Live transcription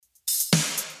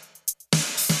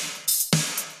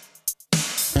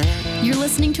You're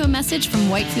listening to a message from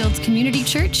Whitefields Community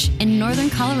Church in Northern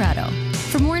Colorado.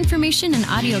 For more information and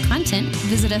audio content,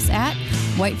 visit us at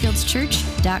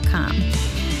whitefieldschurch.com.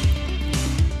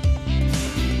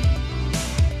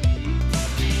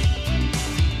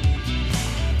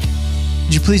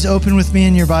 Would you please open with me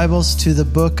in your Bibles to the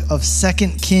book of 2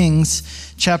 Kings,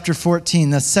 chapter 14.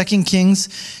 That's 2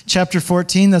 Kings, chapter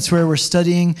 14. That's where we're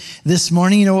studying this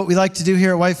morning. You know what we like to do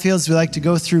here at Whitefields? We like to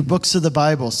go through books of the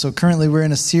Bible. So currently we're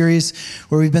in a series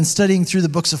where we've been studying through the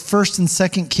books of 1st and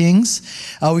 2nd Kings.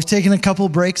 We've taken a couple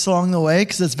breaks along the way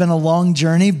because it's been a long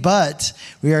journey, but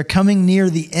we are coming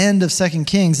near the end of 2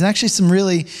 Kings, and actually some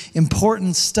really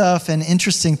important stuff and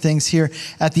interesting things here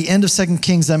at the end of 2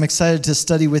 Kings I'm excited to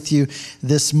study with you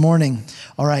this morning.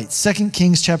 All right, 2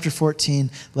 Kings chapter 14.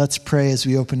 Let's pray as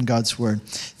we open God's word.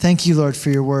 Thank you, Lord, for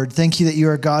your word. Thank you that you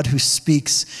are God who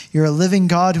speaks. You're a living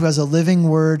God who has a living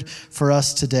word for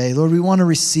us today. Lord, we want to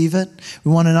receive it.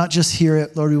 We want to not just hear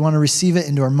it, Lord, we want to receive it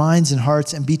into our minds and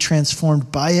hearts and be transformed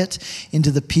by it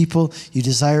into the people you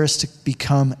desire us to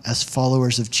become as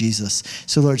followers of Jesus.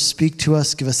 So, Lord, speak to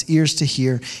us, give us ears to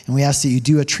hear, and we ask that you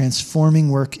do a transforming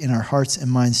work in our hearts and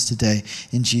minds today.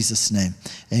 In Jesus' name,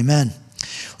 amen.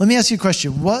 Let me ask you a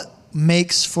question. What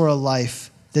makes for a life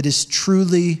that is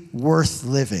truly worth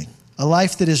living? A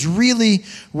life that is really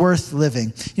worth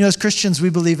living. You know, as Christians, we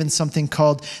believe in something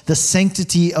called the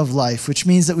sanctity of life, which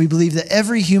means that we believe that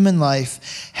every human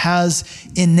life has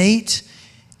innate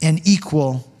and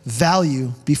equal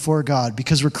value before God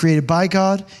because we're created by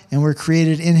God and we're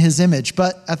created in his image.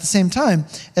 But at the same time,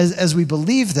 as we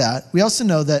believe that, we also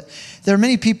know that there are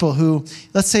many people who,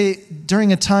 let's say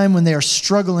during a time when they are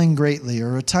struggling greatly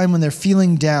or a time when they're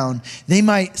feeling down, they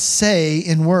might say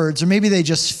in words, or maybe they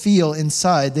just feel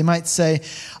inside, they might say,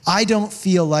 I don't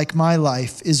feel like my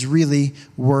life is really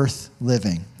worth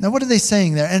living. Now, what are they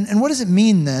saying there? And what does it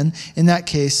mean then, in that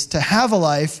case, to have a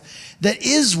life that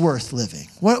is worth living?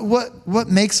 What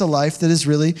makes a life that is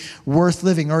really worth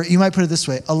living? Or you might put it this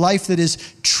way, a life that is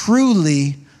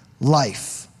truly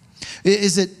life.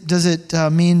 Does it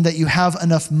mean that you have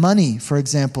enough money, for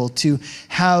example, to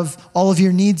have all of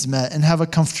your needs met and have a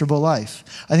comfortable life?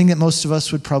 I think that most of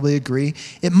us would probably agree.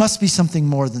 It must be something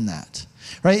more than that.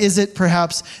 Right? Is it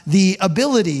perhaps the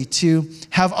ability to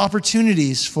have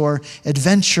opportunities for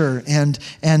adventure and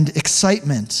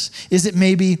excitement? Is it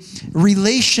maybe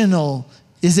relational?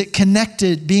 Is it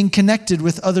being connected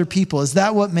with other people? Is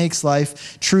that what makes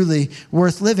life truly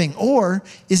worth living? Or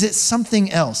is it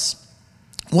something else?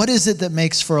 What is it that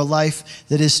makes for a life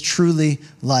that is truly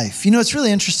life? You know, it's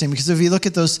really interesting because if you look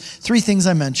at those three things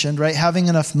I mentioned, right? Having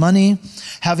enough money,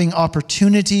 having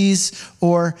opportunities,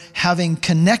 or having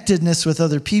connectedness with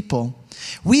other people.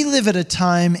 We live at a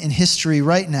time in history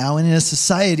right now and in a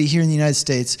society here in the United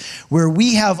States where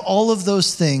we have all of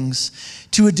those things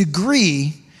to a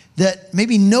degree that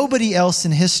maybe nobody else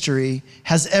in history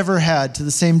has ever had to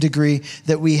the same degree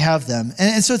that we have them.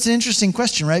 And so it's an interesting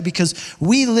question, right? Because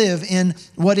we live in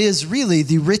what is really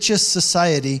the richest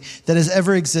society that has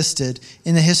ever existed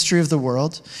in the history of the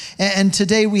world. And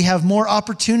today we have more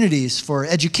opportunities for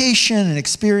education and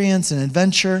experience and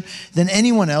adventure than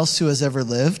anyone else who has ever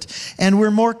lived. And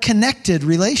we're more connected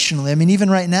relationally. I mean,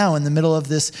 even right now in the middle of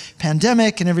this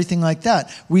pandemic and everything like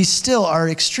that, we still are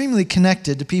extremely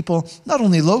connected to people, not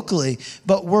only locally,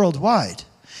 but worldwide.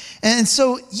 And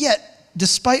so yet,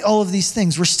 despite all of these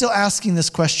things, we're still asking this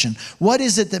question. What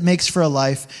is it that makes for a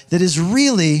life that is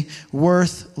really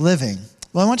worth living?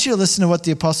 Well, I want you to listen to what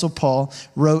the Apostle Paul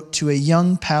wrote to a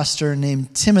young pastor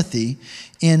named Timothy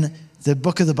in the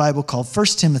book of the Bible called 1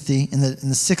 Timothy in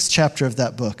the 6th chapter of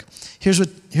that book. Here's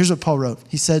what Paul wrote.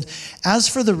 He said, "As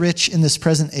for the rich in this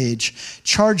present age,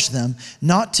 charge them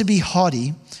not to be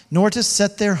haughty, nor to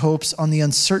set their hopes on the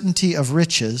uncertainty of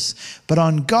riches, but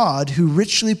on God who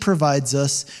richly provides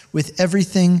us with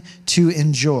everything to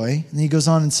enjoy." And he goes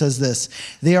on and says this,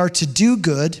 "They are to do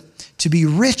good, to be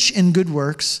rich in good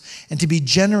works, and to be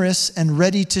generous and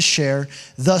ready to share,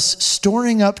 thus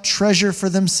storing up treasure for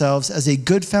themselves as a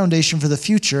good foundation for the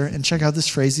future." And check out this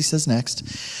phrase he says next,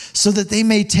 "so that they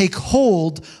may take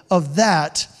hold of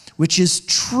that which is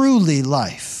truly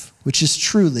life." Which is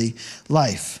truly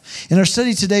life. In our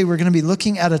study today, we're going to be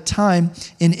looking at a time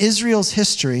in Israel's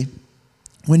history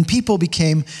when people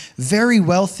became very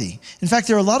wealthy. In fact,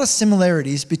 there are a lot of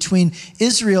similarities between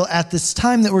Israel at this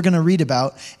time that we're going to read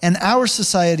about and our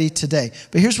society today.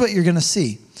 But here's what you're going to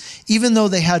see. Even though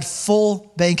they had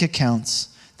full bank accounts,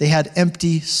 they had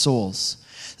empty souls.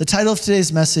 The title of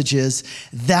today's message is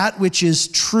 "That Which is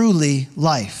Truly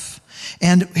Life."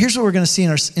 And here's what we're going to see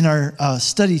in our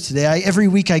study today. Every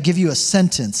week I give you a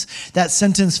sentence. That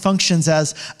sentence functions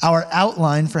as our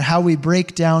outline for how we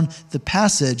break down the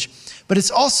passage. But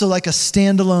it's also like a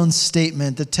standalone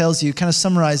statement that tells you, kind of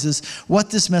summarizes what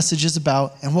this message is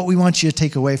about and what we want you to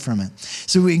take away from it.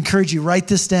 So we encourage you, write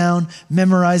this down,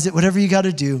 memorize it, whatever you got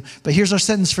to do. But here's our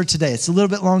sentence for today. It's a little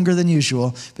bit longer than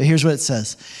usual, but here's what it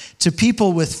says. To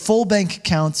people with full bank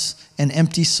accounts and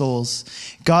empty souls,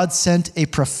 God sent a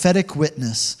prophetic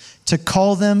witness to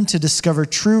call them to discover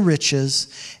true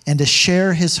riches and to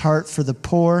share his heart for the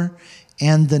poor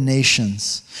and the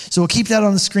nations. So we'll keep that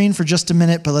on the screen for just a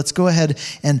minute, but let's go ahead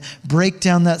and break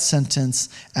down that sentence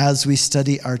as we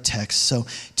study our text. So,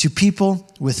 to people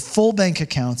with full bank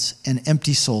accounts and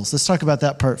empty souls. Let's talk about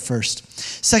that part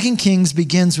first. 2 Kings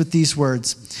begins with these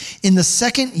words. In the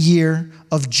second year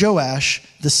of Joash,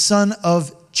 the son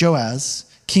of Joaz,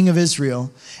 king of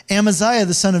Israel, Amaziah,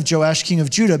 the son of Joash, king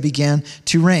of Judah, began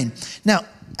to reign. Now,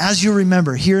 as you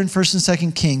remember, here in 1st and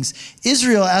 2nd Kings,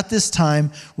 Israel at this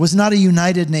time was not a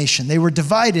united nation. They were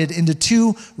divided into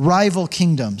two rival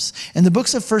kingdoms. And the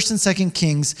books of 1st and 2nd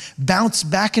Kings bounce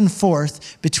back and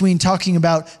forth between talking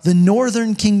about the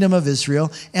northern kingdom of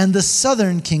Israel and the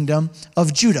southern kingdom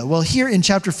of Judah. Well, here in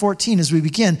chapter 14, as we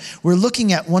begin, we're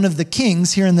looking at one of the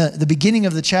kings here in the beginning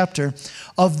of the chapter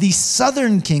of the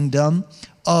southern kingdom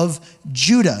of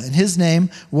Judah. And his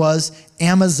name was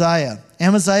Amaziah.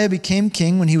 Amaziah became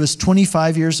king when he was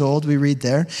 25 years old, we read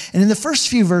there. And in the first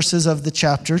few verses of the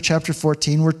chapter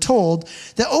 14, we're told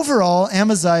that overall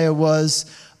Amaziah was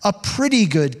a pretty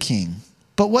good king.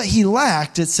 But what he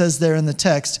lacked, it says there in the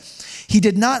text, he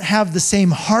did not have the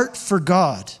same heart for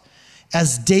God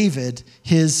as David,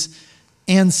 his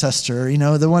ancestor,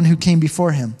 the one who came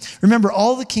before him. Remember,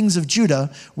 all the kings of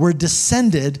Judah were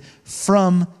descended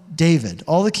from David.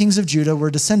 All the kings of Judah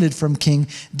were descended from King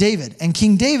David. And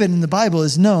King David in the Bible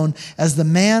is known as the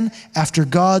man after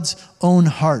God's own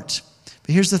heart.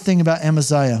 But here's the thing about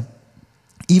Amaziah.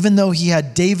 Even though he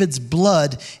had David's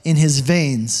blood in his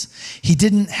veins, he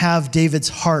didn't have David's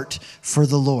heart for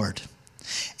the Lord.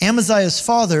 Amaziah's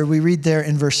father, we read there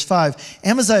in verse 5,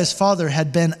 Amaziah's father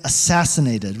had been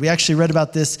assassinated. We actually read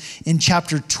about this in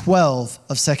chapter 12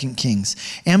 of 2 Kings.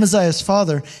 Amaziah's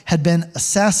father had been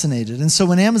assassinated. And so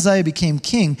when Amaziah became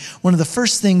king, one of the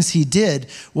first things he did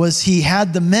was he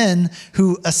had the men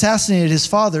who assassinated his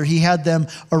father, he had them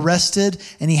arrested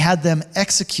and he had them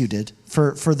executed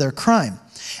for their crime.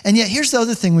 And yet here's the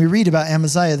other thing we read about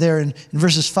Amaziah there in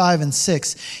verses 5 and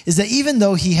 6, is that even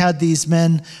though he had these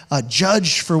men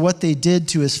judged for what they did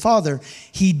to his father,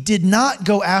 he did not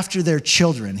go after their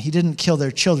children. He didn't kill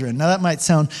their children. Now that might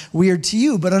sound weird to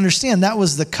you, but understand that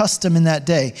was the custom in that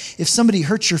day. If somebody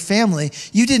hurt your family,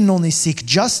 you didn't only seek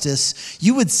justice,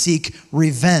 you would seek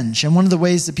revenge. And one of the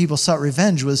ways that people sought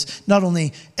revenge was not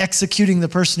only executing the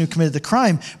person who committed the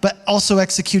crime, but also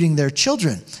executing their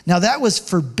children. Now that was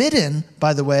forbidden,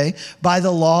 by the way, by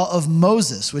the law of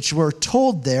Moses, which we're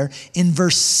told there in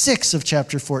verse 6 of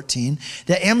chapter 14,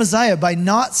 that Amaziah, by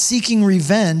not seeking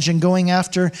revenge and going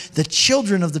after the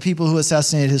children of the people who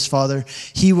assassinated his father,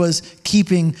 he was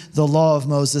keeping the law of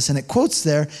Moses. And it quotes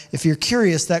there, if you're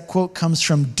curious, that quote comes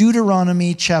from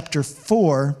Deuteronomy chapter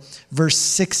 4, verse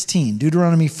 16.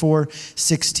 Deuteronomy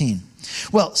 4:16.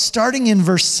 Well, starting in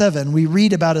verse 7, we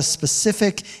read about a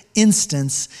specific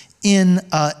instance in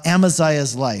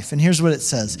Amaziah's life. And here's what it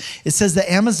says. It says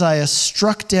that Amaziah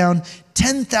struck down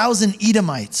 10,000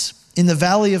 Edomites in the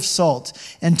Valley of Salt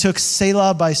and took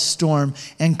Selah by storm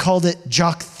and called it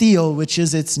Joktheel, which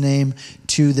is its name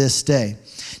to this day.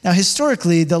 Now,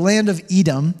 historically, the land of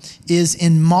Edom is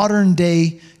in modern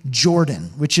day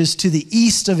Jordan, which is to the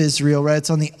east of Israel, right?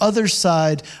 It's on the other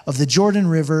side of the Jordan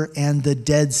River and the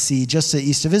Dead Sea, just to the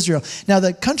east of Israel. Now,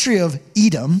 the country of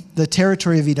Edom, the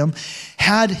territory of Edom,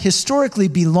 had historically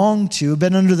belonged to,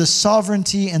 been under the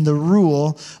sovereignty and the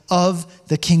rule of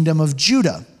the kingdom of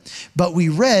Judah. But we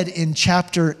read in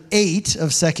chapter 8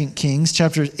 of 2 Kings,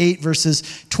 chapter 8,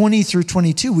 verses 20 through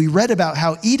 22, we read about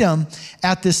how Edom,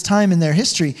 at this time in their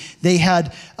history, they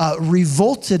had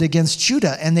revolted against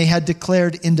Judah and they had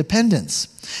declared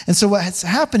independence. And so what's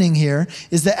happening here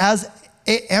is that as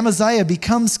Amaziah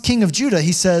becomes king of Judah,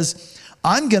 he says,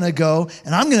 I'm going to go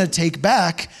and I'm going to take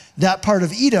back that part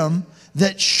of Edom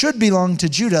that should belong to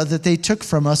Judah that they took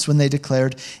from us when they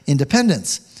declared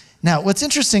independence. Now, what's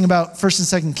interesting about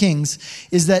 1st and 2nd Kings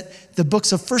is that the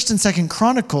books of 1st and 2nd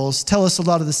Chronicles tell us a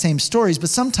lot of the same stories, but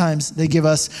sometimes they give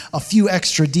us a few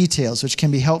extra details, which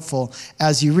can be helpful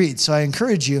as you read. So I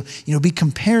encourage you, be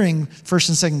comparing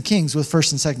 1st and 2nd Kings with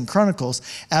 1st and 2nd Chronicles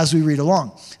as we read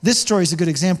along. This story is a good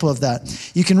example of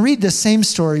that. You can read the same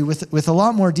story with a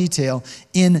lot more detail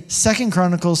in 2nd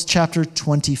Chronicles chapter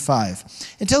 25.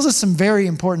 It tells us some very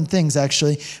important things,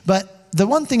 actually, but the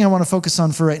one thing I want to focus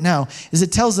on for right now is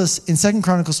it tells us in 2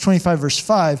 Chronicles 25, verse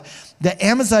 5, that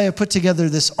Amaziah put together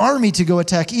this army to go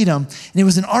attack Edom, and it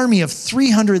was an army of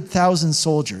 300,000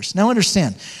 soldiers. Now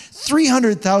understand,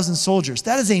 300,000 soldiers,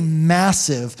 that is a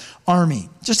massive army.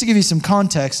 Just to give you some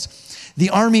context, the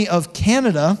army of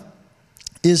Canada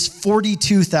is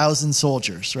 42,000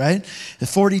 soldiers, right?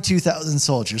 42,000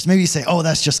 soldiers. Maybe you say, oh,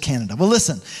 that's just Canada. Well,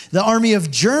 listen, the army of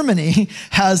Germany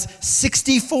has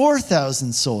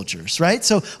 64,000 soldiers, right?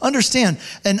 So understand,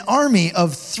 an army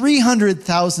of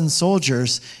 300,000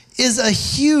 soldiers is a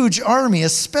huge army,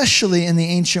 especially in the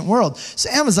ancient world. So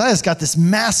Amaziah's got this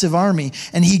massive army,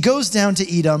 and he goes down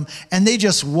to Edom, and they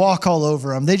just walk all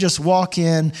over him. They just walk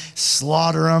in,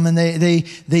 slaughter him, and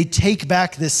they take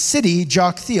back this city,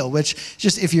 Joktheel, which,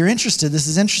 just if you're interested, this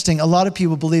is interesting. A lot of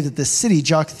people believe that this city,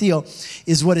 Joktheel,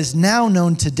 is what is now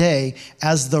known today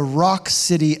as the rock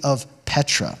city of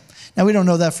Petra. Now, we don't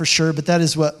know that for sure, but that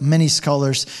is what many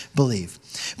scholars believe.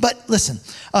 But listen,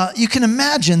 you can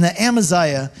imagine that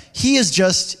Amaziah, he is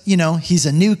just, he's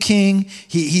a new king.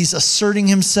 He's asserting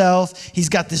himself. He's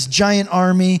got this giant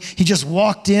army. He just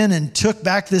walked in and took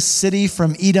back this city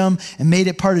from Edom and made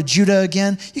it part of Judah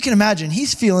again. You can imagine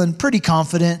he's feeling pretty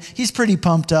confident. He's pretty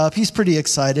pumped up. He's pretty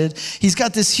excited. He's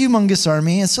got this humongous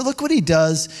army. And so look what he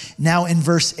does now in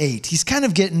verse 8. He's kind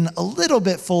of getting a little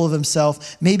bit full of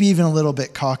himself, maybe even a little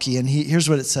bit cocky. And here's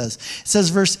what it says. It says,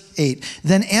 verse 8,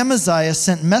 then Amaziah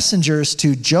sent messengers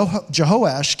to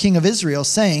Jehoash, king of Israel,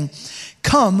 saying,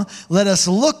 come, let us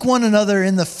look one another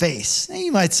in the face. Now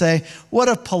you might say, what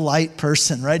a polite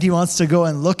person, right? He wants to go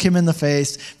and look him in the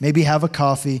face, maybe have a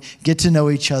coffee, get to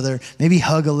know each other, maybe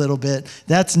hug a little bit.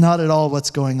 That's not at all what's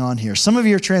going on here. Some of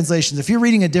your translations, if you're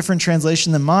reading a different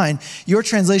translation than mine, your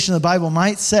translation of the Bible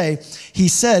might say, he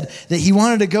said that he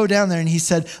wanted to go down there and he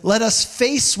said, let us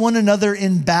face one another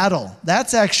in battle.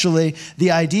 That's actually the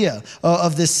idea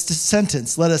of this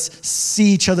sentence. Let us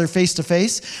see each other face to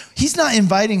face. He's not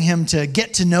inviting him to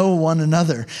get to know one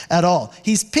another at all.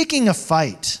 He's picking a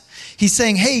fight. He's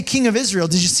saying, hey, king of Israel,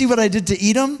 did you see what I did to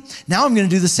Edom? Now I'm going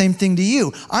to do the same thing to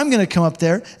you. I'm going to come up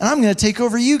there and I'm going to take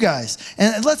over you guys.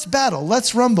 And let's battle.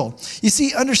 Let's rumble. You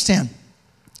see, understand,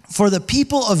 for the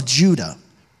people of Judah,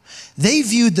 they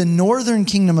viewed the northern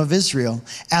kingdom of Israel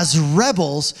as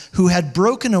rebels who had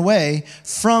broken away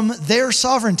from their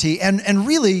sovereignty and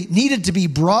really needed to be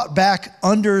brought back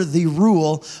under the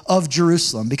rule of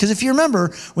Jerusalem. Because if you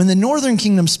remember, when the northern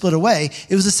kingdom split away,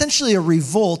 it was essentially a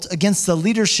revolt against the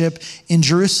leadership in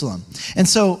Jerusalem. And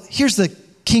so here's the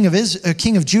king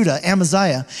of Judah,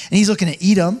 Amaziah, and he's looking at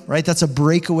Edom, right? That's a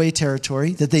breakaway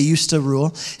territory that they used to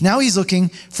rule. Now he's looking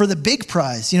for the big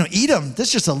prize. Edom,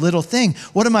 that's just a little thing.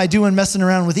 What am I doing messing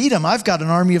around with Edom? I've got an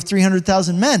army of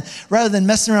 300,000 men. Rather than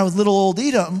messing around with little old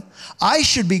Edom, I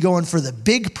should be going for the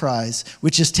big prize,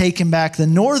 which is taking back the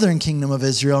northern kingdom of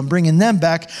Israel and bringing them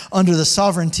back under the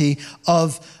sovereignty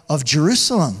of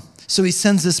Jerusalem. So he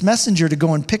sends this messenger to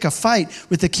go and pick a fight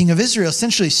with the king of Israel,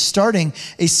 essentially starting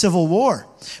a civil war.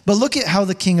 But look at how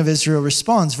the king of Israel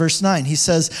responds. Verse 9, he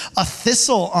says, a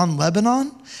thistle on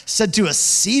Lebanon said to a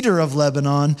cedar of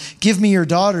Lebanon, give me your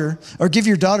daughter, or give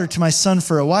your daughter to my son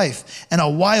for a wife. And a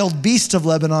wild beast of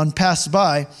Lebanon passed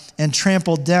by and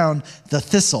trampled down the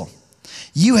thistle.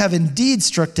 You have indeed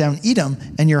struck down Edom,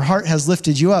 and your heart has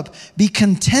lifted you up. Be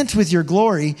content with your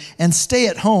glory and stay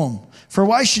at home. For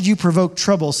why should you provoke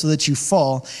trouble so that you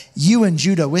fall, you and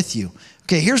Judah with you?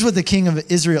 Okay, here's what the king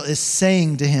of Israel is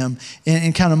saying to him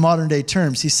in kind of modern day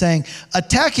terms. He's saying,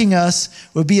 attacking us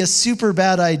would be a super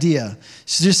bad idea.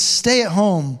 So just stay at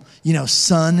home,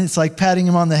 son. It's like patting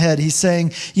him on the head. He's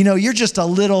saying, you're just a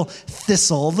little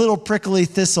thistle, a little prickly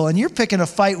thistle, and you're picking a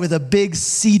fight with a big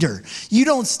cedar. You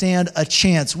don't stand a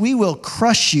chance. We will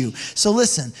crush you. So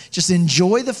listen, just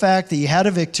enjoy the fact that you had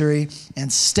a victory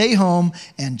and stay home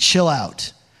and chill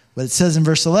out. But it says in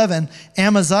verse 11,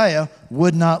 Amaziah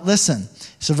would not listen.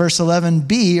 So verse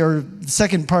 11b, or the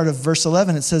second part of verse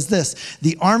 11, it says this,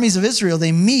 the armies of Israel,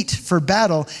 they meet for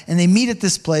battle, and they meet at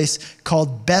this place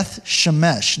called Beth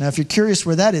Shemesh. Now, if you're curious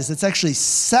where that is, it's actually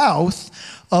south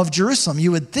of Jerusalem.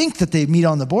 You would think that they'd meet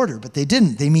on the border, but they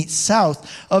didn't. They meet south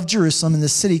of Jerusalem in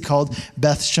this city called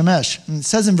Beth Shemesh. And it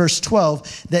says in verse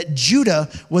 12 that Judah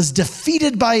was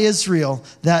defeated by Israel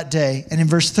that day. And in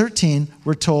verse 13,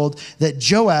 we're told that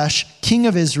Joash, king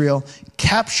of Israel,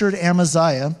 captured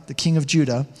Amaziah, the king of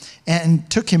Judah, and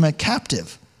took him a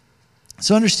captive.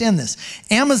 So understand this.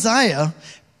 Amaziah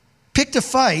picked a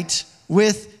fight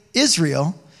with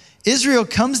Israel. Israel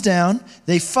comes down,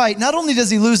 they fight. Not only does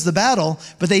he lose the battle,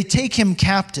 but they take him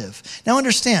captive. Now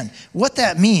understand, what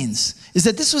that means is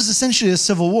that this was essentially a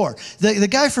civil war. The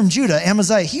guy from Judah,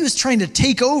 Amaziah, he was trying to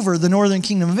take over the northern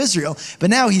kingdom of Israel,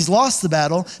 but now he's lost the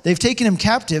battle. They've taken him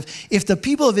captive. If the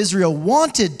people of Israel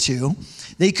wanted to,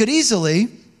 they could easily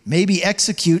maybe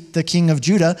execute the king of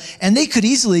Judah, and they could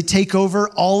easily take over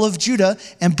all of Judah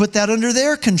and put that under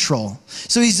their control.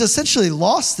 So he's essentially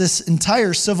lost this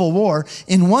entire civil war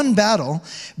in one battle.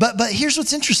 But here's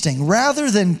what's interesting.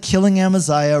 Rather than killing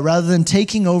Amaziah, rather than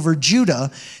taking over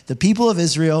Judah, the people of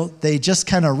Israel, they just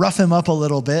kind of rough him up a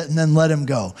little bit and then let him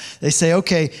go. They say,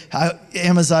 okay,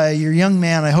 Amaziah, you're a young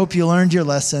man. I hope you learned your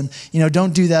lesson.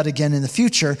 Don't do that again in the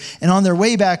future. And on their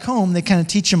way back home, they kind of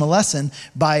teach him a lesson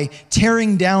by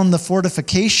tearing down the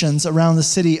fortifications around the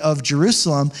city of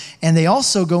Jerusalem. And they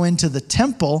also go into the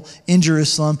temple in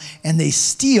Jerusalem and they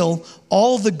steal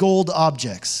all the gold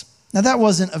objects. Now, that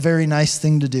wasn't a very nice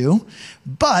thing to do,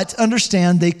 but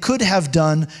understand they could have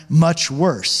done much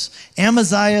worse.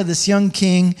 Amaziah, this young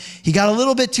king, he got a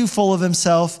little bit too full of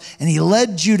himself, and he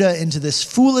led Judah into this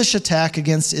foolish attack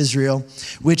against Israel,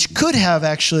 which could have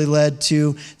actually led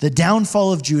to the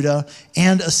downfall of Judah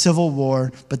and a civil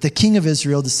war, but the king of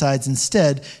Israel decides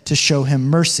instead to show him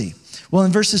mercy. Well,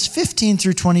 in verses 15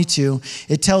 through 22,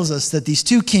 it tells us that these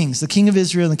two kings, the king of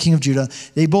Israel and the king of Judah,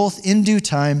 they both, in due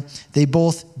time, they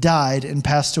both died and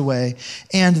passed away,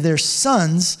 and their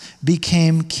sons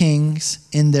became kings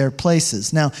in their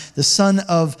places. Now, the son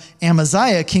of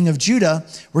Amaziah, king of Judah,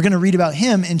 we're going to read about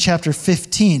him in chapter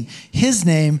 15. His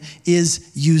name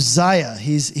is Uzziah.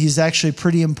 He's actually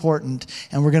pretty important,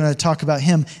 and we're going to talk about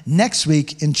him next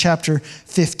week in chapter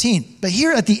 15. But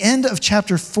here at the end of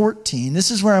chapter 14,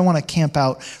 this is where I want to camp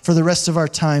out for the rest of our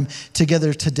time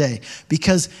together today,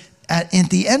 because at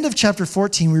the end of chapter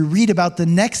 14, we read about the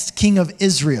next king of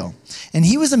Israel, and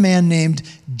he was a man named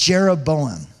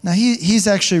Jeroboam. Now, he's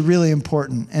actually really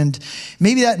important, and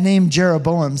maybe that name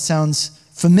Jeroboam sounds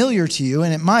familiar to you,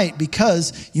 and it might,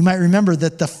 because you might remember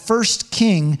that the first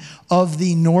king of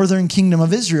the northern kingdom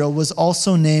of Israel was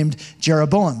also named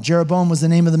Jeroboam. Jeroboam was the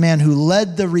name of the man who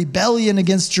led the rebellion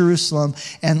against Jerusalem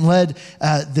and led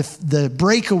the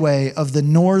breakaway of the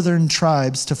northern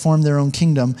tribes to form their own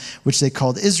kingdom, which they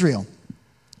called Israel.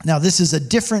 Now, this is a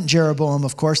different Jeroboam,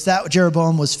 of course. That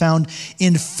Jeroboam was found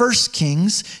in 1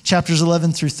 Kings, chapters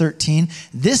 11 through 13.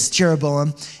 This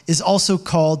Jeroboam is also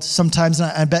called sometimes,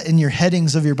 and I bet in your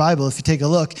headings of your Bible, if you take a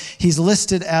look, he's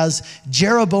listed as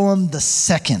Jeroboam the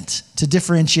second, to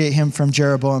differentiate him from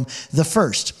Jeroboam the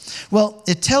first. Well,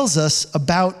 it tells us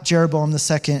about Jeroboam the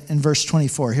second in verse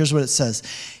 24. Here's what it says.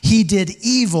 He did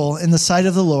evil in the sight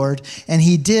of the Lord, and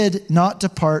he did not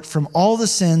depart from all the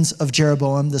sins of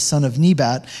Jeroboam, the son of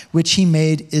Nebat, which he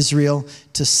made Israel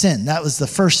to sin. That was the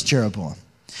first Jeroboam.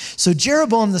 So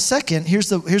Jeroboam the second,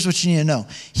 here's what you need to know.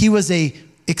 He was a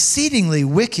exceedingly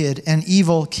wicked and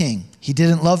evil king. He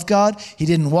didn't love God. He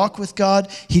didn't walk with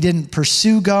God. He didn't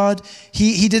pursue God.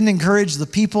 He didn't encourage the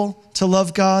people to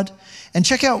love God. And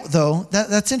check out, though,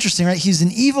 that's interesting, right? He's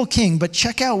an evil king, but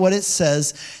check out what it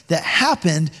says that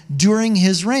happened during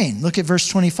his reign. Look at verse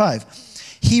 25.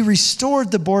 He restored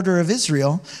the border of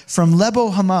Israel from Lebo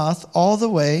Hamath all the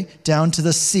way down to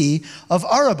the Sea of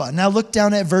Arabah. Now look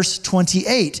down at verse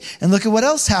 28 and look at what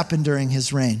else happened during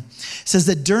his reign. It says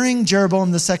that during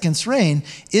Jeroboam II's reign,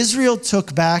 Israel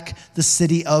took back the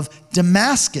city of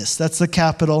Damascus. That's the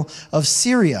capital of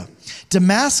Syria.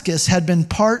 Damascus had been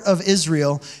part of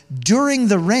Israel during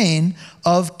the reign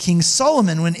of King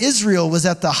Solomon. When Israel was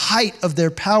at the height of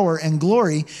their power and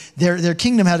glory, their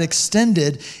kingdom had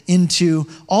extended into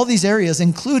all these areas,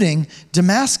 including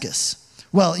Damascus.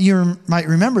 Well, you might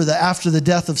remember that after the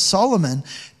death of Solomon,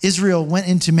 Israel went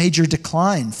into major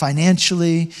decline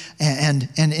financially and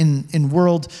in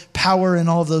world power and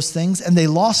all of those things, and they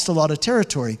lost a lot of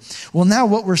territory. Well, now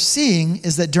what we're seeing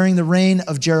is that during the reign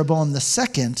of Jeroboam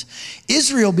II,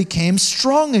 Israel became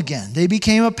strong again. They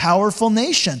became a powerful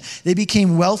nation. They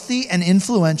became wealthy and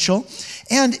influential,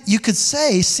 and you could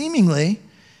say, seemingly,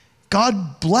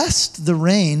 God blessed the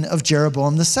reign of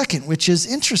Jeroboam II, which is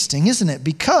interesting, isn't it?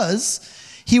 Because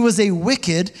he was a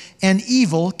wicked and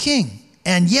evil king.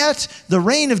 And yet, the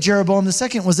reign of Jeroboam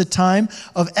II was a time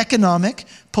of economic,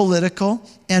 political,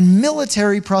 and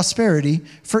military prosperity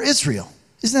for Israel.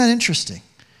 Isn't that interesting?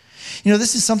 You know,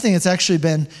 this is something that's actually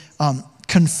been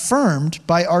confirmed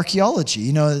by archaeology.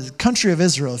 You know, the country of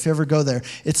Israel, if you ever go there,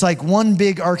 it's like one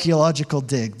big archaeological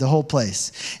dig, the whole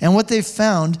place. And what they've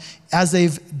found as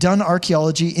they've done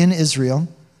archaeology in Israel,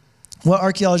 what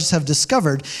archaeologists have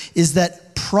discovered is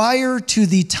that prior to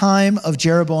the time of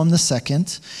Jeroboam II,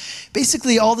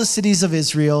 basically all the cities of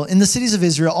Israel, in the cities of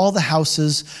Israel, all the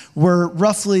houses were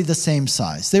roughly the same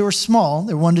size. They were small,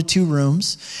 they were 1 to 2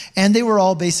 rooms, and they were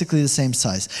all basically the same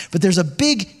size. But there's a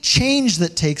big change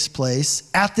that takes place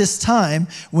at this time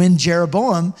when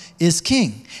Jeroboam is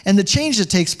king. And the change that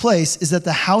takes place is that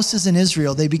the houses in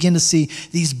Israel, they begin to see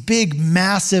these big,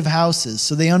 massive houses.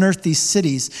 So they unearth these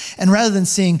cities, and rather than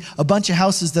seeing a bunch of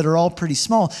houses that are all pretty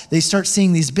small, they start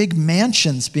seeing these big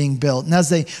mansions being built. And as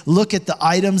they look at the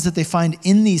items that they find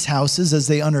in these houses as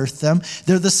they unearth them,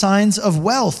 they're the signs of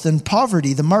wealth and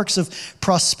poverty, the marks of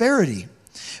prosperity.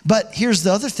 But here's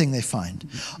the other thing they find.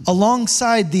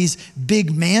 Alongside these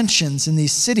big mansions in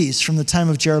these cities from the time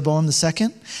of Jeroboam II,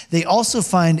 they also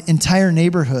find entire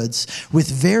neighborhoods with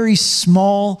very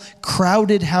small,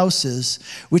 crowded houses,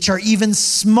 which are even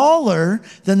smaller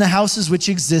than the houses which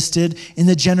existed in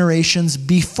the generations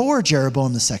before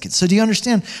Jeroboam II. So do you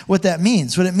understand what that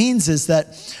means? What it means is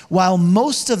that while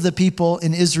most of the people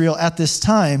in Israel at this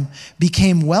time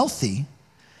became wealthy,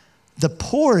 the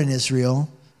poor in Israel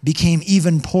became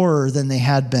even poorer than they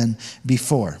had been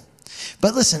before.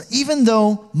 But listen, even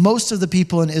though most of the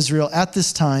people in Israel at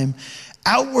this time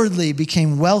outwardly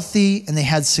became wealthy and they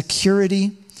had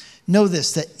security, know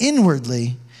this, that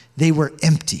inwardly they were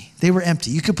empty. They were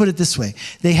empty. You could put it this way.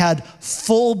 They had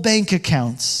full bank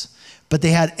accounts, but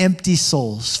they had empty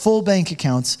souls. Full bank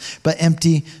accounts, but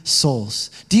empty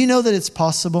souls. Do you know that it's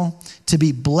possible to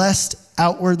be blessed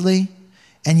outwardly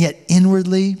and yet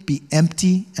inwardly be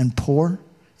empty and poor?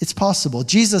 It's possible.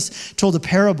 Jesus told a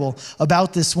parable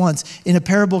about this once, in a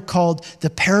parable called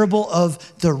the parable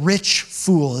of the rich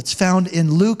fool. It's found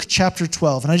in Luke chapter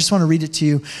 12, and I just want to read it to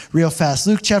you real fast.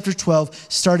 Luke chapter 12,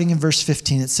 starting in verse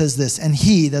 15, it says this, "And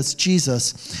he," that's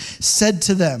Jesus, "said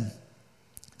to them,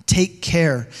 'Take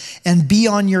care and be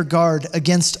on your guard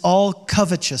against all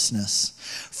covetousness,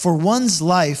 for one's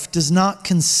life does not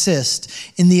consist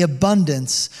in the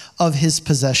abundance of his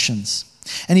possessions.'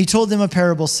 And he told them a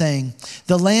parable saying,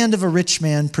 'The land of a rich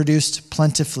man produced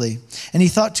plentifully. And he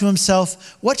thought to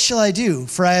himself, what shall I do?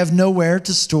 For I have nowhere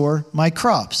to store my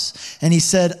crops. And he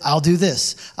said, I'll do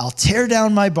this. I'll tear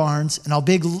down my barns and I'll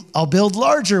build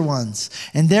larger ones.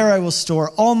 And there I will store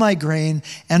all my grain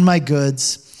and my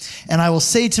goods. And I will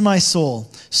say to my soul,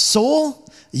 soul,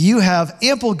 you have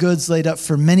ample goods laid up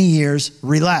for many years.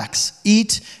 Relax,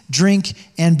 eat, drink,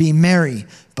 and be merry.'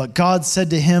 But God said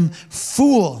to him,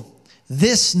 fool,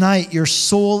 this night your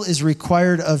soul is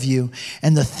required of you,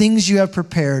 and the things you have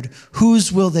prepared,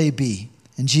 whose will they be?"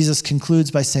 And Jesus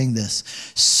concludes by saying this,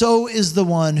 "So is the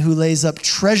one who lays up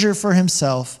treasure for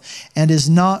himself and is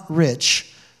not rich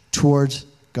toward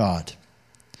God."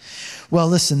 Well,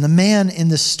 listen, the man in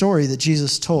this story that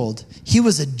Jesus told, he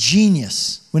was a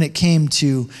genius when it came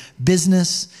to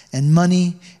business and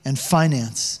money and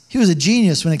finance. He was a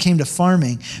genius when it came to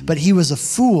farming, but he was a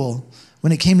fool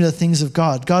when it came to the things of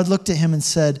God. God looked at him and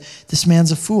said, this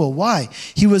man's a fool. Why?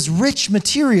 He was rich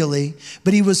materially,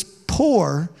 but he was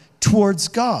poor towards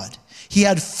God. He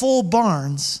had full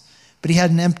barns, but he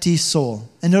had an empty soul.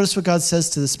 And notice what God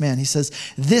says to this man. He says,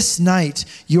 this night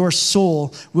your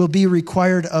soul will be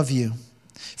required of you.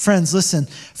 Friends, listen,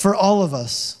 for all of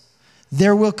us,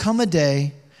 there will come a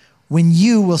day when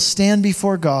you will stand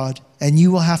before God and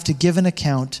you will have to give an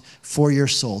account for your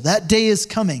soul. That day is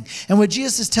coming. And what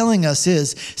Jesus is telling us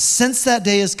is, since that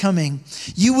day is coming,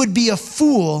 you would be a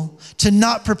fool to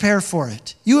not prepare for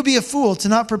it. You would be a fool to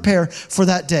not prepare for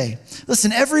that day.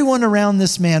 Listen, everyone around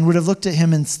this man would have looked at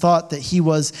him and thought that he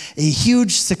was a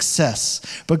huge success.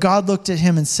 But God looked at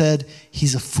him and said,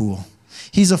 he's a fool.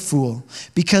 He's a fool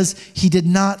because he did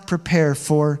not prepare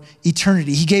for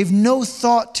eternity. He gave no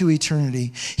thought to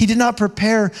eternity. He did not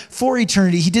prepare for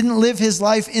eternity. He didn't live his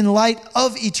life in light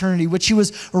of eternity, which he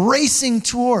was racing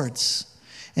towards.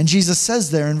 And Jesus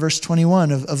says there in verse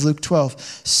 21 of Luke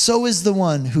 12, so is the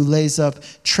one who lays up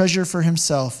treasure for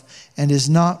himself and is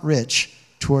not rich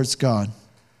towards God.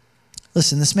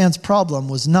 Listen, this man's problem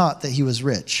was not that he was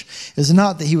rich. It was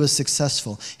not that he was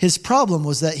successful. His problem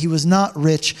was that he was not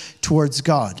rich towards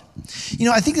God.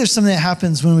 I think there's something that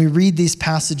happens when we read these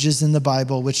passages in the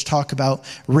Bible which talk about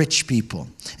rich people.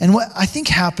 And what I think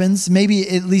happens, maybe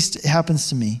at least it happens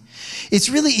to me, it's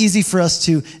really easy for us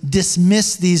to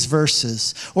dismiss these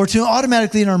verses or to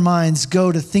automatically in our minds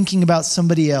go to thinking about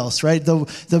somebody else, right?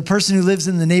 The person who lives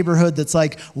in the neighborhood that's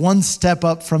like one step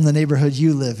up from the neighborhood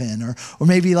you live in, or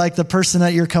maybe like the person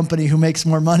at your company who makes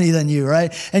more money than you,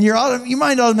 right? And your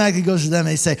mind automatically goes to them and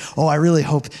they say, oh, I really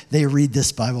hope they read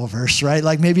this Bible verse, right?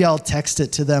 Like maybe I'll text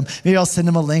it to them. Maybe I'll send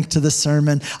them a link to the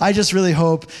sermon. I just really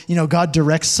hope, God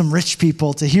directs some rich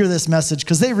people to hear this message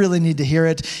because they really need to hear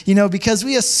it, because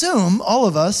we assume, all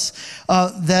of us,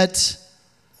 that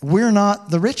we're not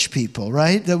the rich people,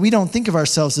 right? That we don't think of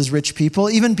ourselves as rich people.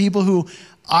 Even people who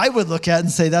I would look at and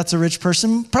say that's a rich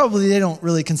person, probably they don't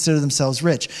really consider themselves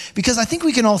rich. Because I think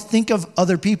we can all think of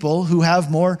other people who have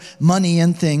more money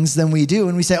and things than we do.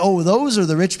 And we say, oh, those are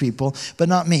the rich people, but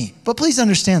not me. But please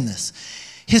understand this.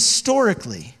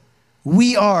 Historically,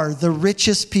 we are the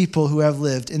richest people who have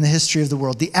lived in the history of the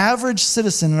world. The average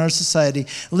citizen in our society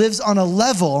lives on a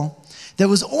level that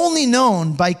was only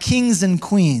known by kings and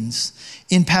queens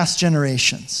in past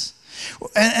generations.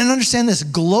 And understand this,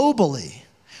 globally,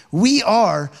 we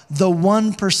are the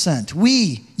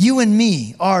 1%. You and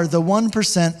me are the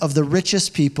 1% of the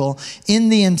richest people in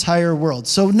the entire world.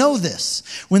 So know this,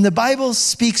 when the Bible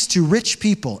speaks to rich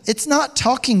people, it's not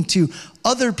talking to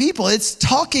other people. It's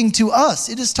talking to us.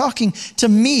 It is talking to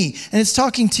me, and it's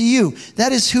talking to you.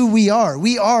 That is who we are.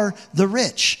 We are the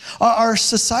rich. Our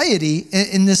society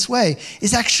in this way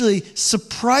is actually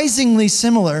surprisingly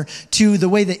similar to the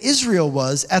way that Israel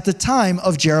was at the time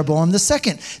of Jeroboam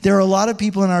II. There are a lot of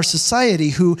people in our society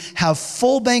who have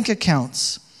full bank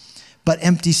accounts, but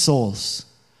empty souls.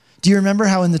 Do you remember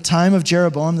how in the time of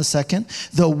Jeroboam II,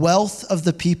 the wealth of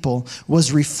the people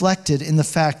was reflected in the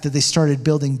fact that they started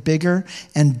building bigger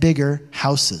and bigger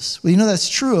houses? Well, that's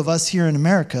true of us here in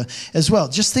America as well.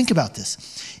 Just think about this.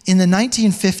 In the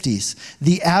 1950s,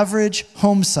 the average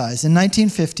home size in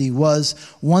 1950 was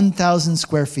 1,000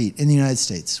 square feet in the United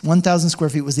States. 1,000 square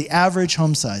feet was the average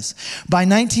home size. By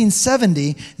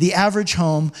 1970, the average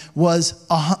home was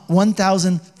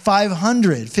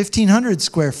 1,500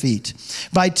 square feet.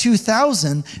 By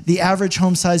 2000, the average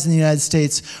home size in the United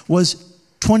States was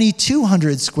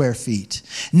 2,200 square feet.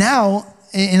 Now,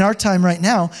 in our time right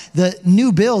now, the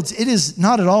new builds, it is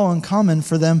not at all uncommon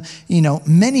for them,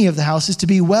 many of the houses to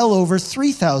be well over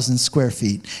 3,000 square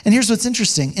feet. And here's what's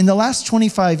interesting. In the last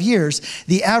 25 years,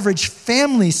 the average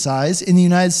family size in the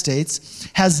United States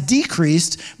has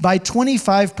decreased by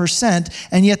 25%,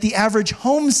 and yet the average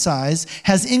home size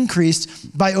has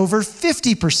increased by over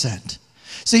 50%.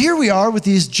 So here we are with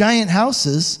these giant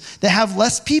houses that have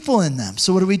less people in them.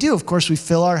 So what do? Of course, we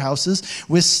fill our houses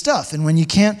with stuff. And when you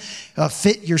can't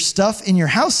fit your stuff in your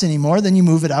house anymore, then you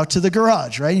move it out to the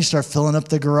garage, right? You start filling up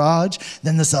the garage,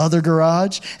 then this other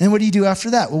garage. And what do you do after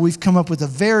that? Well, we've come up with a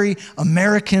very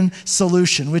American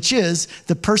solution, which is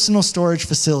the personal storage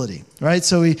facility, right?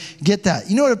 So we get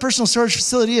that. You know what a personal storage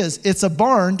facility is? It's a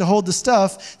barn to hold the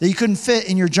stuff that you couldn't fit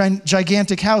in your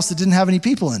gigantic house that didn't have any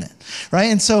people in it, right?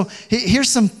 And so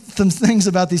here's some things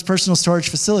about these personal storage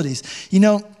facilities.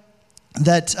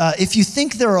 That if you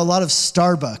think there are a lot of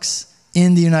Starbucks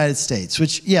in the United States,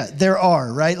 which, there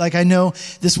are, right? Like I know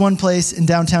this one place in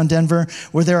downtown Denver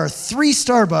where there are 3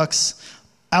 Starbucks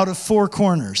out of 4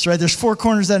 corners, right? There's 4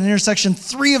 corners at an intersection.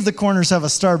 3 of the corners have a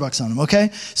Starbucks on them,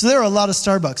 okay? So there are a lot of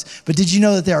Starbucks. But did you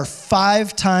know that there are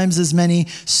 5 times as many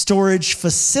storage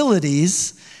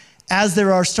facilities as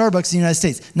there are Starbucks in the United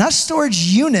States? Not storage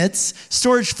units,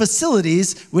 storage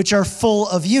facilities, which are full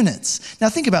of units. Now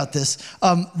think about this.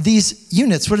 These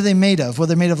units, what are they made of? Well,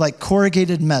 they're made of like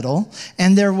corrugated metal,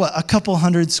 and they're a couple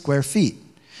hundred square feet.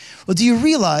 Well, do you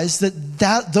realize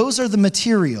that those are the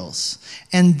materials,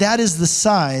 and that is the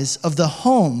size of the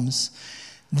homes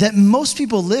that most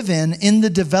people live in the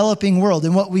developing world,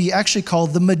 in what we actually call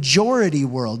the majority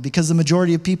world, because the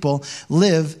majority of people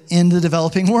live in the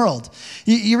developing world.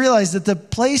 You realize that the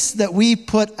place that we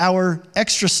put our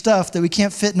extra stuff that we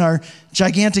can't fit in our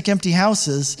gigantic empty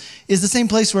houses is the same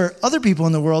place where other people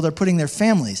in the world are putting their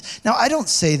families. Now, I don't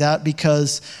say that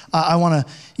because I want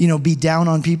to, be down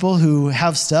on people who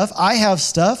have stuff. I have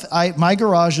stuff. My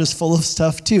garage is full of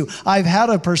stuff too. I've had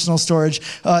a personal storage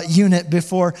unit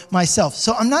before myself.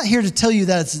 So I'm not here to tell you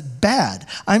that it's bad.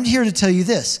 I'm here to tell you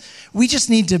this. We just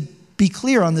need to be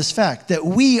clear on this fact that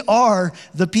we are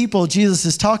the people Jesus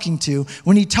is talking to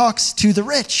when he talks to the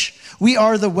rich. We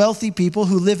are the wealthy people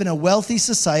who live in a wealthy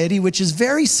society, which is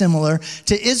very similar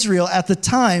to Israel at the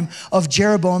time of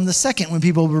Jeroboam II, when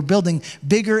people were building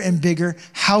bigger and bigger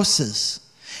houses.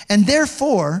 And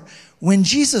therefore, when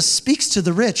Jesus speaks to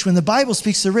the rich, when the Bible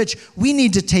speaks to the rich, we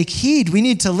need to take heed. We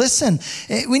need to listen.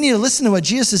 We need to listen to what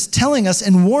Jesus is telling us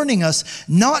and warning us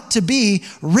not to be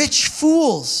rich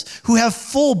fools who have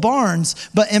full barns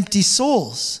but empty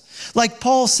souls. Like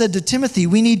Paul said to Timothy,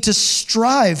 we need to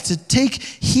strive to take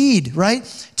heed, right?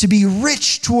 To be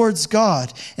rich towards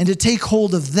God and to take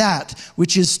hold of that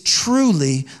which is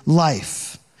truly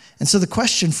life. And so the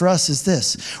question for us is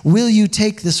this: will you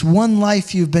take this one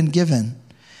life you've been given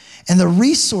and the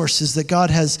resources that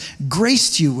God has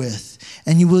graced you with,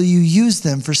 and will you use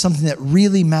them for something that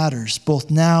really matters, both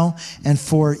now and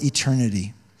for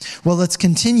eternity? Well, let's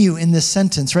continue in this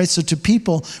sentence, right? So to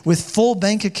people with full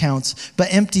bank accounts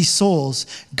but empty souls,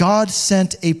 God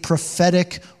sent a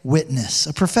prophetic witness.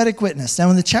 A prophetic witness. Now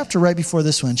in the chapter right before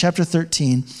this one, chapter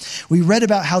 13, we read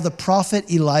about how the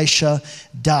prophet Elisha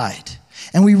died.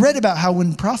 And we read about how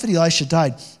when prophet Elisha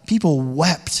died, people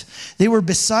wept. They were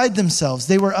beside themselves.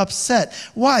 They were upset.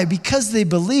 Why? Because they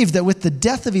believed that with the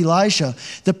death of Elijah,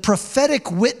 the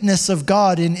prophetic witness of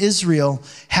God in Israel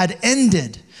had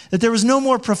ended. That there was no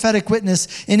more prophetic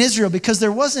witness in Israel because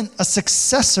there wasn't a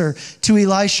successor to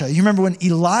Elisha. You remember when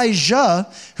Elijah,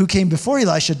 who came before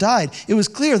Elisha, died, it was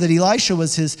clear that Elisha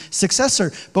was his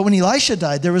successor. But when Elisha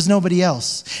died, there was nobody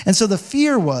else. And so the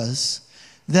fear was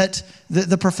that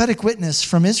the prophetic witness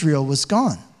from Israel was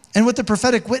gone. And what the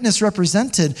prophetic witness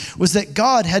represented was that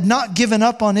God had not given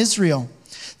up on Israel,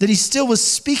 that he still was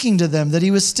speaking to them, that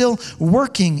he was still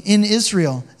working in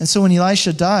Israel. And so when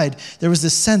Elisha died, there was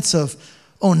this sense of,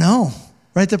 oh no,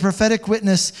 right? The prophetic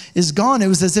witness is gone. It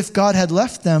was as if God had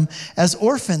left them as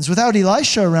orphans. Without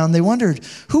Elisha around, they wondered,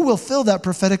 who will fill that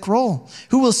prophetic role?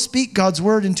 Who will speak God's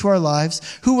word into our lives?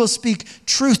 Who will speak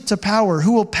truth to power?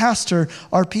 Who will pastor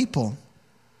our people?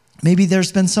 Maybe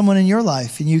there's been someone in your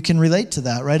life and you can relate to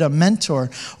that, right? A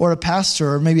mentor or a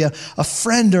pastor or maybe a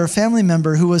friend or a family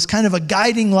member who was kind of a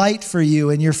guiding light for you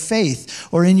in your faith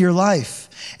or in your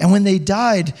life. And when they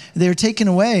died, they were taken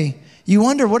away. You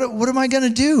wonder, what am I going to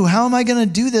do? How am I going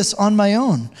to do this on my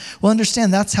own? Well,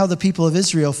 understand that's how the people of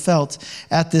Israel felt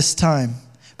at this time.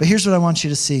 But here's what I want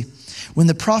you to see. When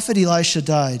the prophet Elisha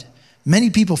died, many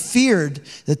people feared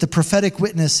that the prophetic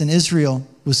witness in Israel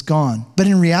was gone. But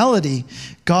in reality,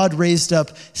 God raised up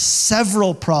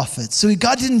several prophets. So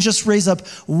God didn't just raise up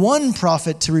one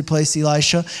prophet to replace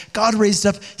Elisha. God raised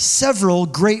up several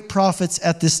great prophets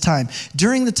at this time.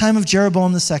 During the time of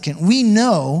Jeroboam II, we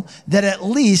know that at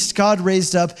least God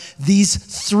raised up these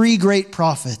three great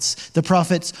prophets. The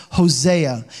prophets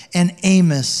Hosea and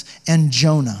Amos and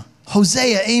Jonah.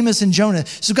 Hosea, Amos, and Jonah.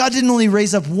 So God didn't only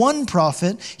raise up one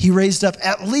prophet, he raised up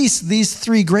at least these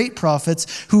three great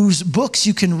prophets whose books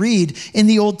you can read in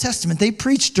the Old Testament. They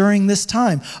preached during this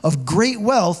time of great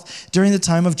wealth during the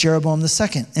time of Jeroboam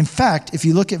II. In fact, if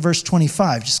you look at verse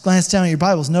 25, just glance down at your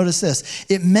Bibles, notice this.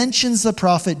 It mentions the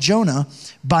prophet Jonah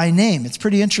by name. It's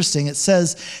pretty interesting. It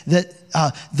says that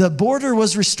the border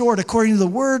was restored according to the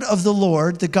word of the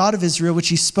Lord, the God of Israel, which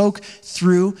he spoke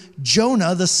through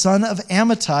Jonah, the son of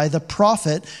Amittai, the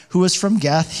prophet who was from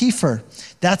Gath-hepher.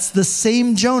 That's the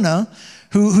same Jonah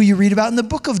who you read about in the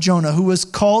book of Jonah, who was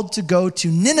called to go to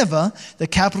Nineveh, the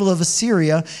capital of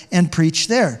Assyria, and preach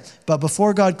there. But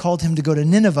before God called him to go to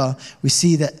Nineveh, we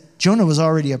see that Jonah was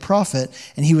already a prophet,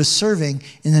 and he was serving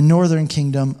in the northern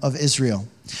kingdom of Israel.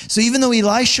 So even though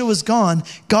Elisha was gone,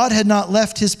 God had not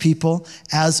left his people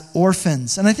as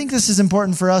orphans. And I think this is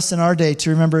important for us in our day to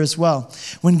remember as well.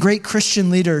 When great Christian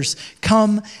leaders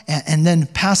come and then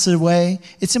pass away,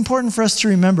 it's important for us to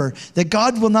remember that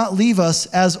God will not leave us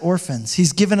as orphans.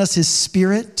 He's given us his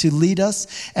spirit to lead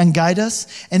us and guide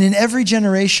us. And in every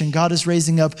generation, God is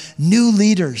raising up new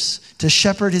leaders to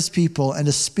shepherd his people and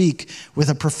to speak with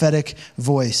a prophetic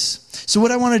voice. So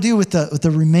what I want to do with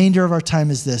the remainder of our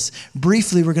time is this.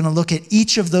 Briefly, we're going to look at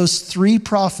each of those three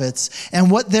prophets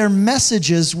and what their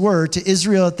messages were to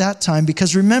Israel at that time.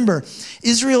 Because remember,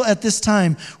 Israel at this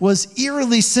time was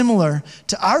eerily similar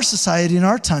to our society in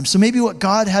our time. So maybe what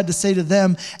God had to say to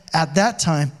them at that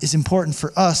time is important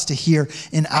for us to hear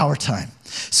in our time.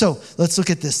 So let's look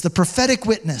at this. The prophetic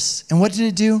witness. And what did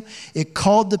it do? It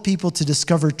called the people to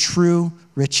discover true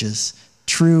riches.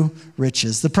 True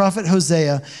riches. The prophet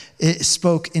Hosea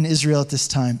spoke in Israel at this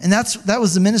time. And that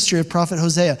was the ministry of prophet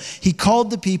Hosea. He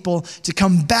called the people to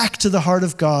come back to the heart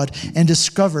of God and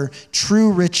discover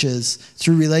true riches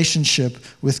through relationship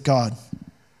with God.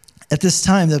 At this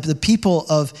time, the people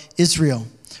of Israel,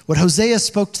 what Hosea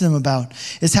spoke to them about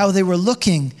is how they were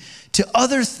looking to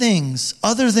other things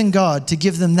other than God to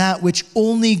give them that which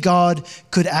only God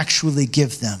could actually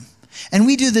give them. And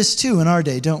we do this too in our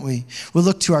day, don't we? We'll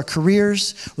look to our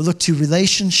careers, we'll look to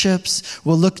relationships,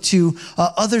 we'll look to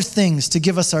other things to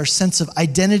give us our sense of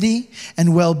identity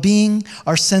and well-being,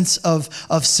 our sense of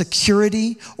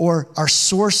security, or our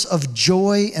source of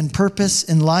joy and purpose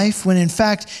in life, when in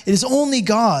fact, it is only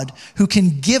God who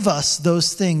can give us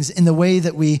those things in the way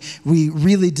that we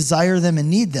really desire them and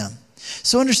need them.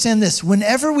 So understand this,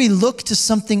 whenever we look to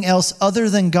something else other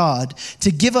than God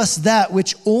to give us that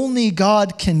which only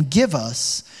God can give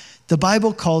us, the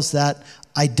Bible calls that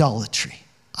idolatry.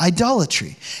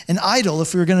 Idolatry. An idol,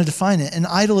 if we were going to define it, an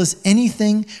idol is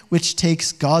anything which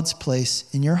takes God's place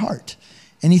in your heart.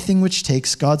 Anything which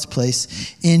takes God's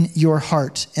place in your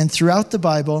heart. And throughout the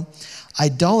Bible,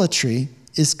 idolatry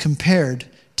is compared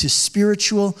to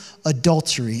spiritual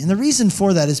adultery. And the reason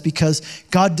for that is because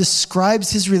God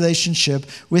describes his relationship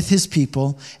with his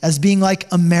people as being like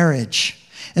a marriage.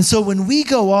 And so when we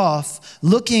go off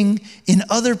looking in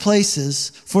other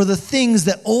places for the things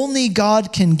that only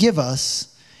God can give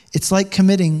us, it's like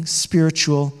committing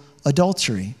spiritual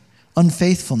adultery,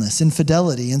 unfaithfulness,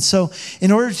 infidelity. And so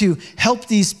in order to help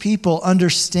these people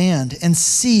understand and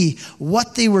see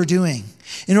what they were doing,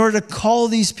 in order to call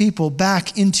these people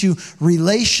back into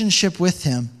relationship with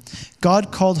him, God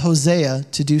called Hosea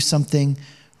to do something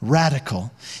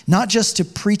radical, not just to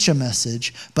preach a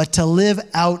message, but to live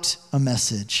out a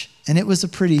message. And it was a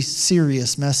pretty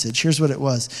serious message. Here's what it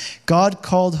was. God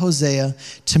called Hosea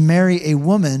to marry a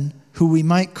woman who we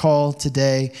might call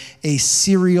today a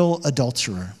serial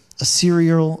adulterer. A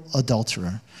serial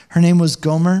adulterer. Her name was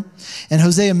Gomer, and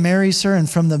Hosea marries her, and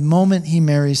from the moment he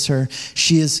marries her,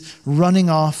 she is running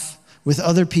off with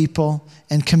other people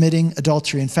and committing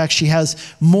adultery. In fact, she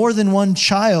has more than one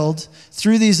child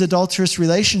through these adulterous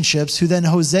relationships who then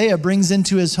Hosea brings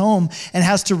into his home and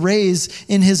has to raise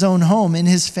in his own home, in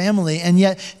his family. And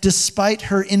yet, despite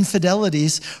her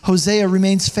infidelities, Hosea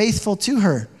remains faithful to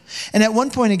her. And at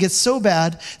one point it gets so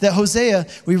bad that Hosea,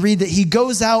 we read that he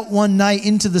goes out one night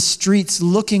into the streets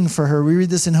looking for her. We read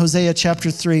this in Hosea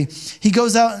chapter 3. He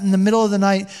goes out in the middle of the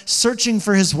night searching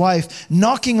for his wife,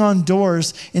 knocking on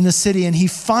doors in the city, and he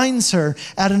finds her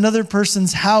at another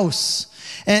person's house.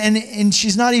 And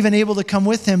she's not even able to come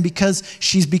with him because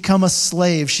she's become a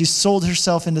slave. She's sold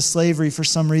herself into slavery for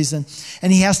some reason.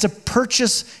 And he has to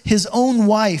purchase his own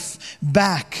wife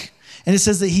back. And it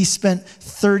says that he spent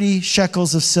 30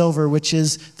 shekels of silver, which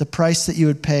is the price that you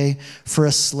would pay for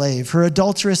a slave. Her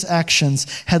adulterous actions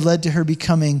had led to her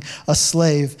becoming a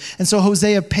slave. And so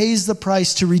Hosea pays the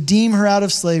price to redeem her out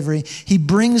of slavery. He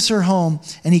brings her home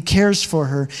and he cares for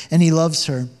her and he loves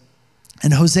her.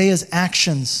 And Hosea's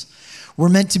actions were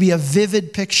meant to be a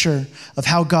vivid picture of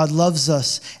how God loves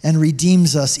us and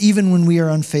redeems us, even when we are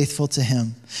unfaithful to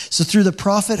him. So through the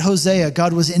prophet Hosea,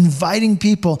 God was inviting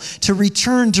people to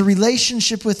return to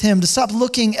relationship with him, to stop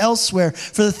looking elsewhere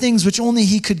for the things which only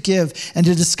he could give, and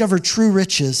to discover true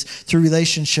riches through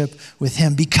relationship with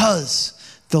him. Because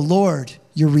the Lord,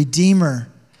 your Redeemer,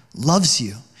 loves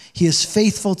you. He is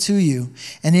faithful to you,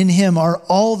 and in him are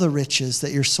all the riches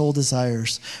that your soul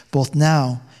desires, both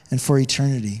now and for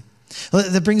eternity.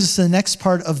 That brings us to the next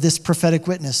part of this prophetic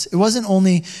witness. It wasn't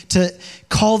only to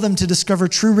call them to discover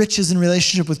true riches in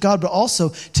relationship with God, but also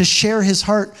to share his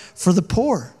heart for the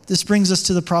poor. This brings us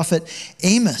to the prophet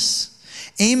Amos.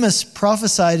 Amos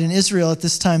prophesied in Israel at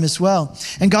this time as well.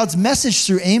 And God's message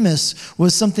through Amos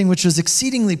was something which was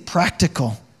exceedingly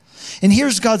practical. And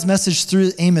here's God's message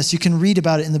through Amos. You can read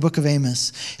about it in the book of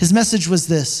Amos. His message was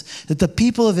this, that the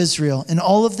people of Israel, in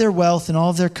all of their wealth and all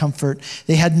of their comfort,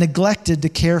 they had neglected to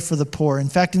care for the poor. In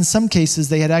fact, in some cases,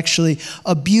 they had actually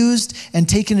abused and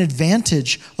taken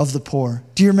advantage of the poor.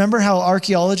 Do you remember how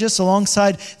archaeologists,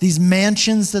 alongside these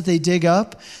mansions that they dig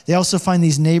up, they also find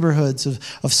these neighborhoods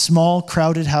of small,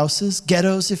 crowded houses,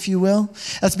 ghettos, if you will?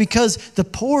 That's because the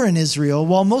poor in Israel,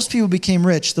 while most people became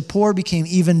rich, the poor became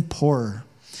even poorer.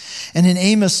 And in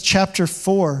Amos chapter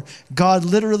 4, God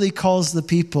literally calls the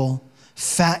people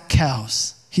fat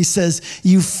cows. He says,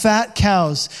 you fat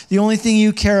cows, the only thing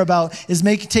you care about is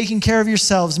taking care of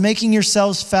yourselves, making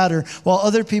yourselves fatter, while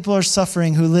other people are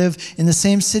suffering who live in the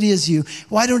same city as you.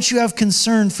 Why don't you have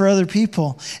concern for other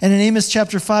people? And in Amos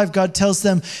chapter 5, God tells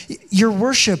them, your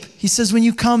worship, he says, when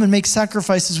you come and make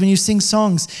sacrifices, when you sing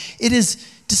songs, it is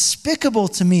despicable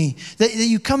to me that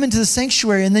you come into the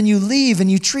sanctuary and then you leave and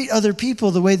you treat other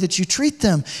people the way that you treat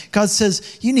them. God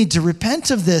says, you need to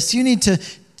repent of this. You need to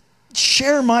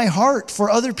share my heart for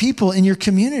other people in your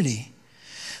community.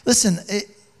 Listen,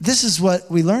 this is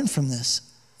what we learn from this.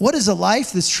 What is a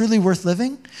life that's truly worth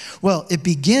living? Well, it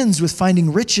begins with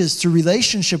finding riches through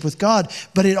relationship with God,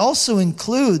 but it also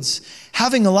includes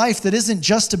having a life that isn't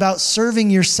just about serving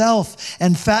yourself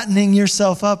and fattening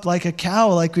yourself up like a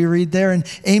cow, like we read there in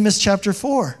Amos chapter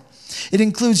 4. It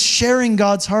includes sharing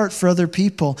God's heart for other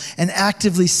people and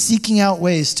actively seeking out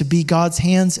ways to be God's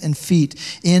hands and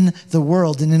feet in the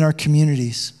world and in our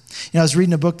communities. I was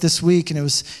reading a book this week and it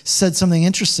said something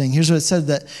interesting. Here's what it said,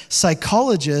 that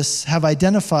psychologists have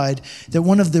identified that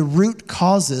one of the root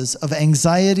causes of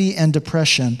anxiety and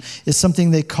depression is something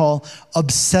they call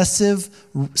obsessive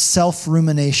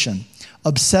self-rumination.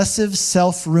 Obsessive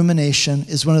self-rumination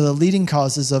is one of the leading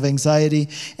causes of anxiety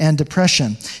and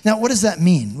depression. Now, what does that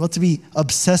mean? Well, to be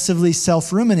obsessively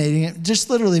self-ruminating, it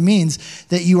just literally means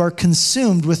that you are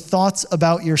consumed with thoughts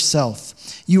about yourself.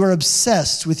 You are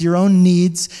obsessed with your own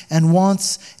needs and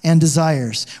wants and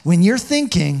desires. When you're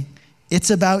thinking, it's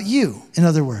about you, in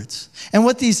other words. And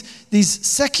what these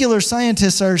secular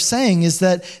scientists are saying is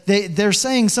that they're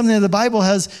saying something that the Bible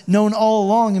has known all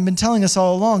along and been telling us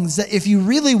all along, is that if you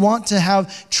really want to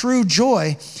have true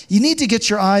joy, you need to get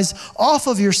your eyes off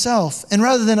of yourself. And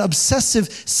rather than obsessive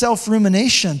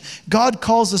self-rumination, God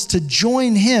calls us to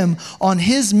join him on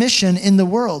his mission in the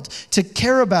world, to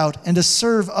care about and to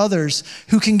serve others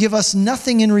who can give us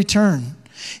nothing in return.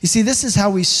 You see, this is how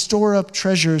we store up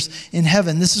treasures in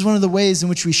heaven. This is one of the ways in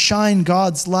which we shine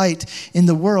God's light in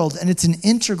the world, and it's an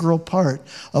integral part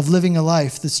of living a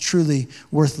life that's truly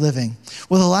worth living.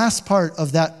 Well, the last part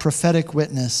of that prophetic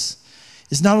witness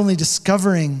is not only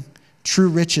discovering true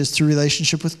riches through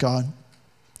relationship with God,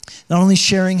 not only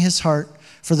sharing his heart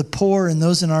for the poor and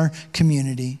those in our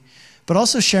community, but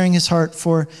also sharing his heart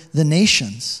for the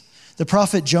nations. The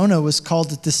prophet Jonah was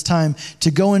called at this time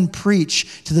to go and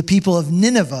preach to the people of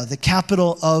Nineveh, the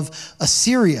capital of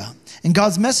Assyria. And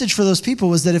God's message for those people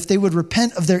was that if they would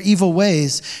repent of their evil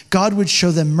ways, God would show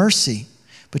them mercy.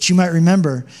 But you might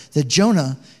remember that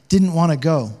Jonah didn't want to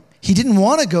go. He didn't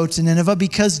want to go to Nineveh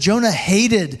because Jonah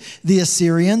hated the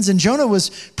Assyrians, and Jonah was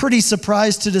pretty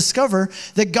surprised to discover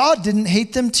that God didn't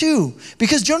hate them too,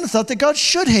 because Jonah thought that God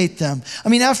should hate them. I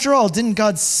mean, after all, didn't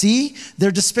God see their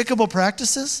despicable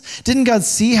practices? Didn't God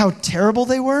see how terrible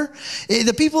they were?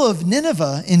 The people of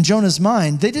Nineveh, in Jonah's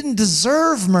mind, they didn't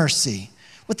deserve mercy.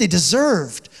 What they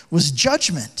deserved was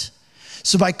judgment.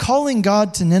 So by calling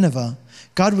God to Nineveh,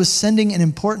 God was sending an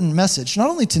important message, not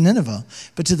only to Nineveh,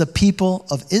 but to the people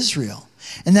of Israel.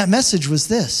 And that message was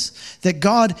this, that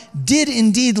God did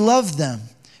indeed love them,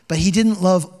 but he didn't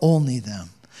love only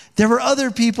them. There were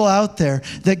other people out there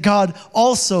that God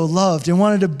also loved and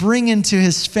wanted to bring into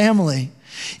his family.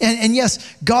 And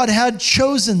yes, God had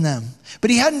chosen them, but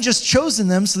he hadn't just chosen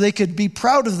them so they could be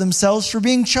proud of themselves for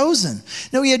being chosen.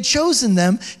 No, he had chosen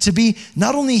them to be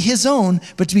not only his own,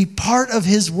 but to be part of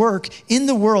his work in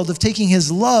the world of taking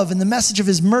his love and the message of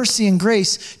his mercy and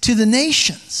grace to the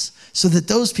nations so that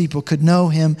those people could know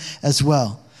him as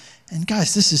well. And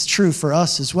guys, this is true for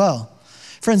us as well.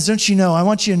 Friends, don't you know, I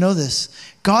want you to know this.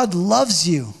 God loves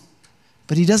you,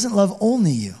 but he doesn't love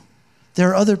only you. There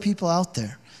are other people out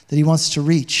there that he wants to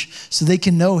reach so they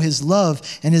can know his love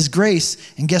and his grace.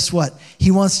 And guess what? He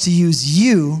wants to use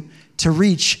you to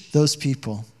reach those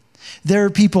people. There are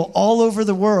people all over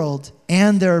the world,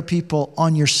 and there are people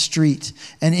on your street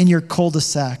and in your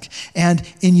cul-de-sac and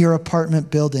in your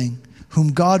apartment building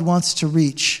whom God wants to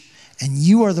reach, and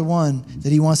you are the one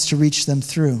that he wants to reach them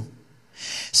through.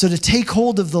 So to take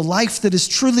hold of the life that is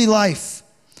truly life,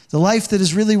 the life that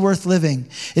is really worth living,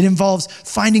 it involves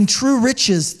finding true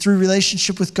riches through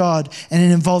relationship with God, and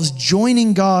it involves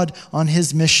joining God on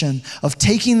his mission of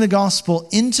taking the gospel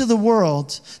into the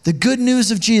world, the good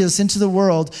news of Jesus into the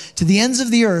world, to the ends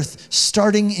of the earth,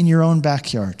 starting in your own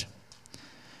backyard.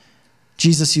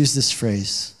 Jesus used this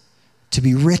phrase, to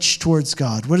be rich towards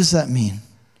God. What does that mean?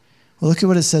 Well, look at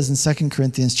what it says in 2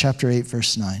 Corinthians chapter 8,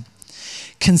 verse 9.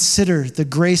 Consider the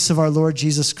grace of our Lord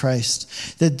Jesus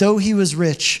Christ, that though he was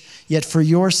rich, yet for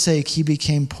your sake he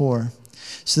became poor,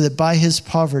 so that by his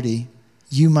poverty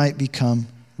you might become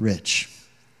rich.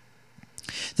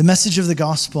 The message of the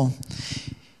gospel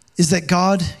is that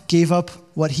God gave up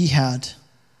what he had.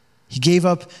 He gave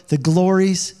up the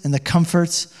glories and the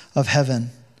comforts of heaven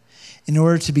in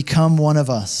order to become one of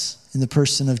us in the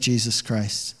person of Jesus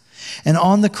Christ. And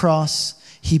on the cross,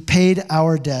 he paid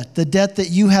our debt, the debt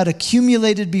that you had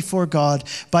accumulated before God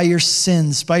by your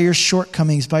sins, by your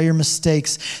shortcomings, by your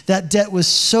mistakes. That debt was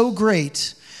so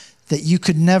great that you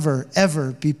could never,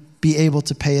 ever be able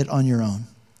to pay it on your own.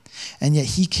 And yet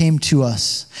he came to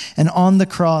us. And on the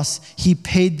cross, he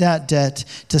paid that debt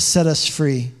to set us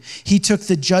free. He took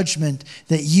the judgment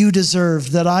that you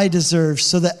deserved, that I deserved,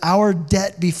 so that our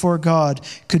debt before God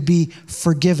could be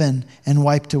forgiven and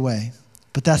wiped away.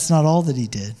 But that's not all that he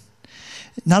did.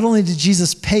 Not only did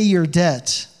Jesus pay your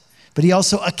debt, but he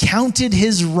also accounted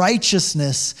his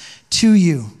righteousness to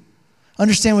you.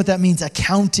 Understand what that means,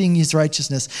 accounting his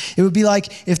righteousness. It would be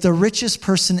like if the richest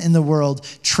person in the world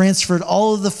transferred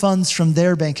all of the funds from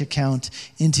their bank account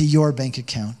into your bank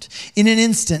account. In an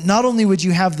instant, not only would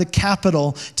you have the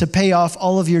capital to pay off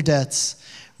all of your debts,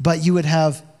 but you would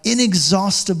have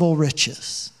inexhaustible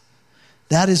riches.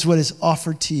 That is what is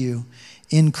offered to you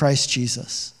in Christ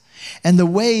Jesus. And the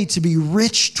way to be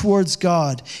rich towards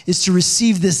God is to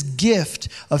receive this gift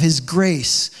of his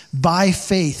grace by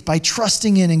faith, by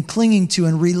trusting in and clinging to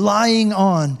and relying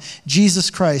on Jesus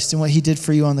Christ and what he did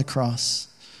for you on the cross.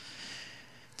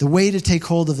 The way to take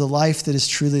hold of the life that is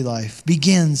truly life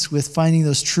begins with finding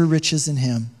those true riches in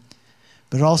him,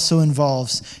 but it also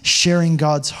involves sharing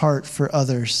God's heart for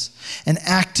others and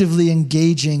actively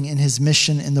engaging in his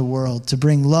mission in the world to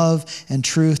bring love and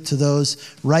truth to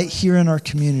those right here in our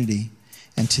community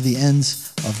and to the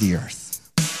ends of the earth.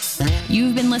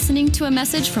 You've been listening to a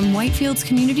message from Whitefields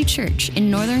Community Church in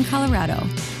Northern Colorado.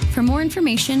 For more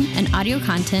information and audio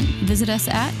content, visit us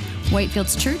at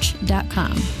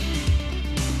whitefieldschurch.com.